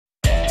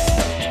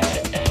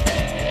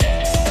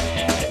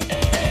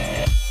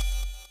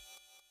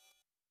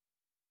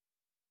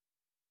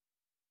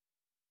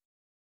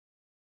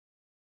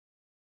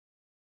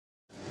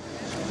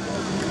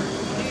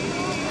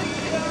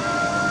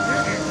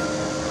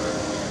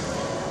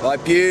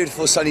Right,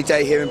 beautiful sunny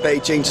day here in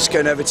Beijing, just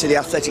going over to the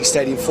athletic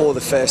stadium for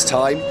the first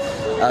time.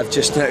 I've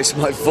just noticed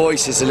my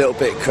voice is a little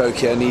bit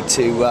croaky. I need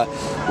to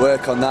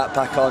work on that,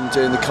 back on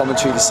doing the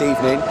commentary this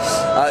evening.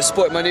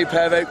 Sporting my new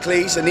pair of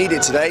Oakleys, I need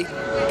it today.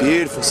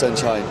 Beautiful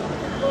sunshine.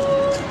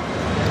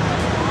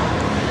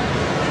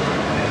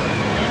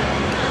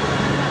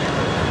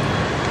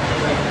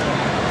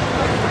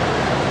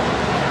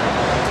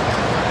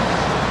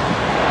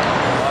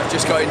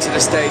 Just got into the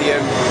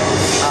stadium,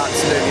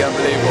 absolutely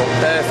unbelievable,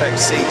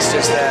 perfect seats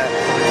just there.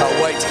 Can't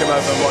wait to come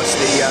over and watch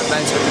the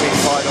men's rugby league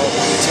final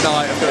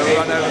tonight. I'm going to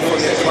run over from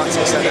the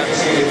aquatic centre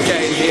and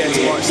get in here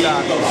to watch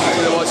that. I'm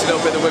going to watch a little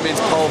bit of the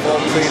women's pole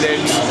vault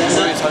prelims,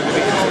 women's rugby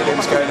league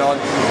prelims going on.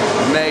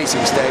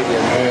 Amazing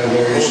stadium.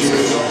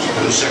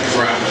 The second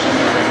round.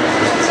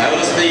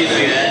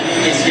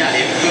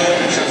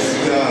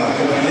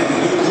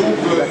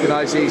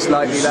 Recognise these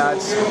lively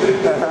lads.